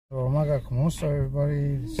Umaga, kumusta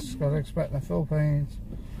everybody? This is Scott Expat in the Philippines.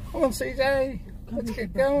 Come on CJ, let's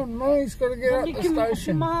get going. Mommy's got to get up the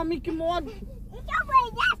station. Mommy, come on.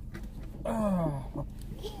 Oh,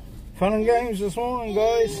 fun and games this morning,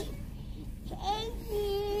 guys.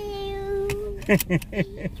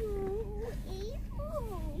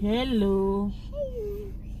 Hello.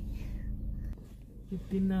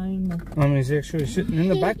 59 mo. Mommy's actually sitting in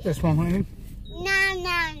the back this morning. No.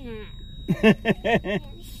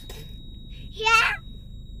 Yeah.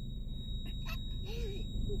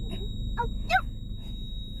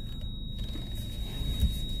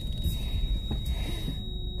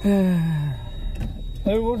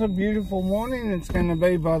 Oh, what a beautiful morning it's going to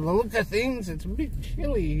be by the look of things. It's a bit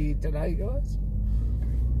chilly here today, guys.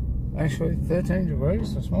 Actually, 13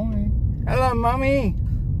 degrees this morning. Hello, Mummy.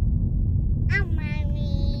 Oh,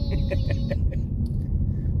 Mommy.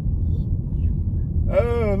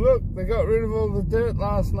 Oh, look, they got rid of all the dirt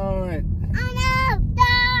last night. Oh, no.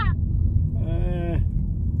 Stop.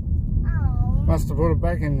 Oh. Must have put it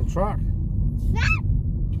back in the truck. Stop.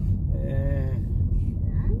 Yeah.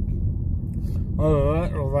 Oh,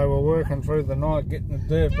 well, they were working through the night getting the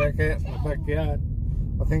dirt back out in the backyard.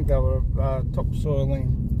 I think they were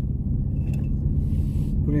topsoiling,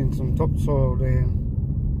 putting some topsoil down.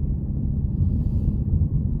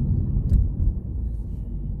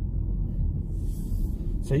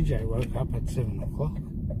 CJ woke up at 7 o'clock.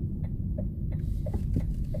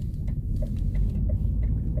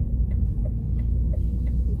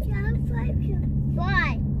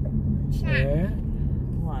 Why? Yeah.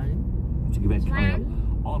 Why? Event coming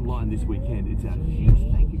up online this weekend. It's our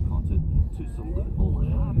huge thank you concert to salute all the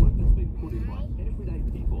hard work that's been put in by everyday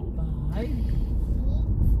people. 5,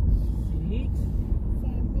 6,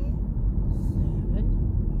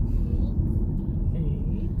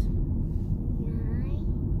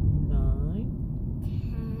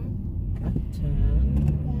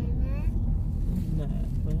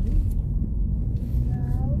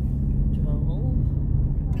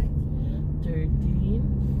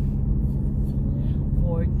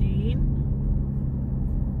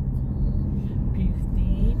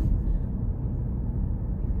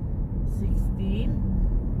 16,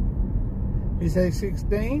 You say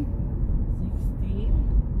 16?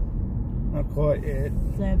 16, Not quite yet.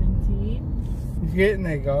 17, He's getting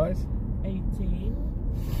there, guys. 18,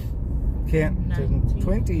 Counting to 19.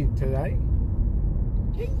 20 today.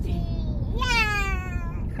 20.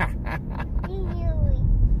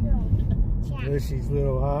 Lucy's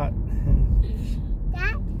little heart.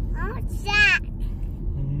 That's outside.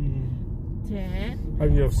 10,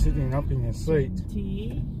 Hope you're sitting up in your seat.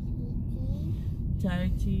 20,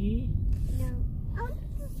 30. No. Oh,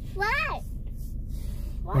 what?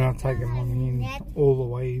 We're not taking Mummy in all the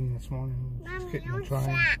way in this morning. Just Mommy, getting the on train.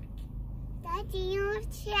 track. Daddy, on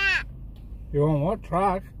track. You're on what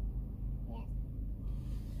truck? Yes.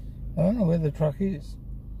 I don't know where the truck is.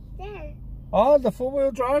 There. Oh, the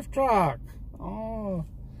four-wheel drive truck. Oh,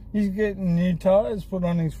 he's getting new tyres put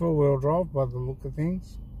on his four-wheel drive by the look of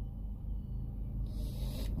things.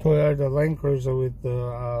 Toyota Land Cruiser with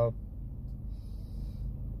the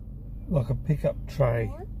like a pickup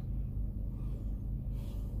tray.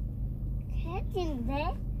 Cat's in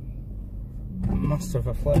there. Must have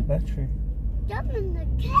a flat battery. Jump in the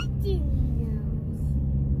cat's in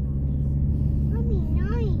Mommy,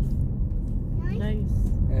 nice. Nice.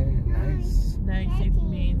 Yeah, nice. Nice, it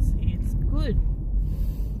means it's good.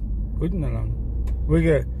 Good and along.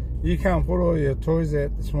 You can't put all your toys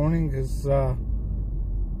out this morning because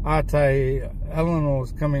Arte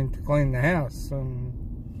Eleanor's coming to clean the house and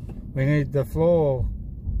we need the floor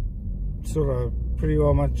sort of pretty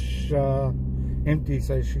well much empty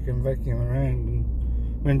so she can vacuum around. And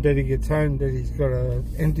when Daddy gets home, Daddy's got to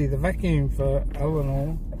empty the vacuum for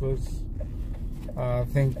Eleanor because I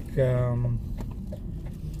think they're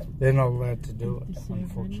not allowed to do it,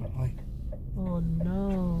 unfortunately. Oh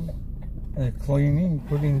no. They're cleaning,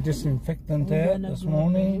 putting disinfectant out this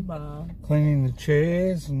morning, cleaning the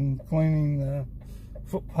chairs and cleaning the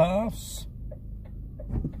footpaths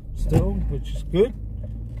still, which is good.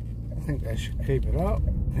 I think they should keep it up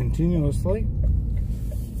continuously.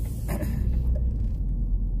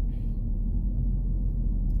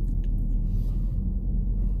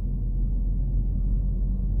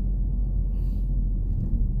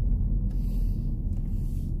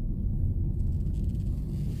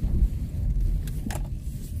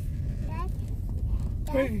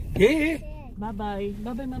 Yeah. Bye-bye.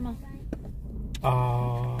 Bye-bye, Mama.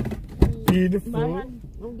 Ah, beautiful. Bye.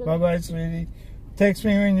 Bye-bye, sweetie. Text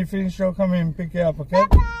me when you finish. I'll come in and pick you up, okay?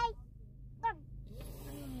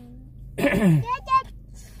 Bye-bye.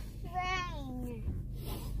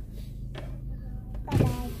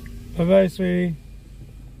 Bye-bye, sweetie.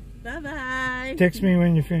 Bye-bye. Text me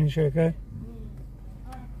when you finish, okay?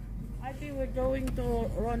 I think we're going to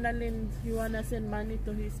Ronaldin. He wanna send money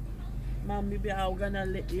to his mom. Maybe I'm gonna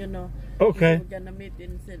let you know. Okay. We're gonna meet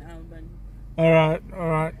in St. Alban. Alright,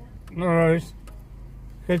 alright. No worries.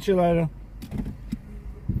 Catch you later.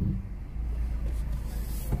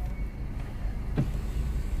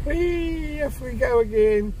 Whee! Off we go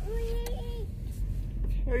again.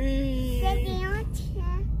 Whee! Daddy on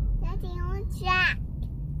Jack.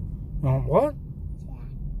 On what?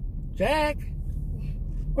 Jack?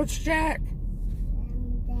 What's Jack?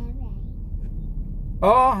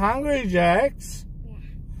 Oh, Hungry Jack's? Yeah.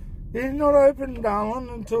 They're not open, darling,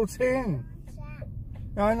 until 10.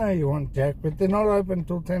 I know you want Jack, but they're not open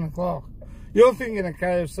until 10 o'clock. You're thinking of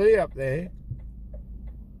KFC up there.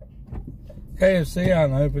 KFC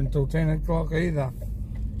aren't open till 10 o'clock either.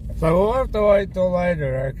 So we'll have to wait till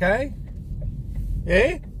later, okay?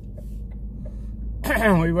 Yeah?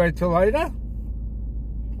 We wait till later?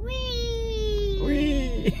 Wee!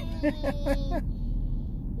 Whee!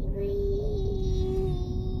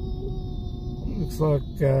 Looks like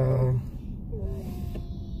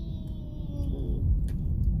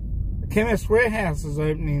Chemist Warehouse is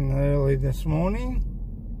opening early this morning.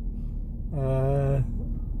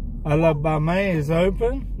 I Love Barmaid is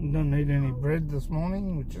open. Don't need any bread this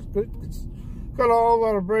morning, which is good. It's got a whole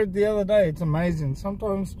lot of bread the other day. It's amazing.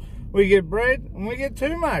 Sometimes we get bread and we get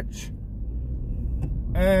too much.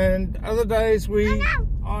 And other days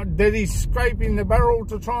Daddy's scraping the barrel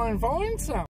to try and find some.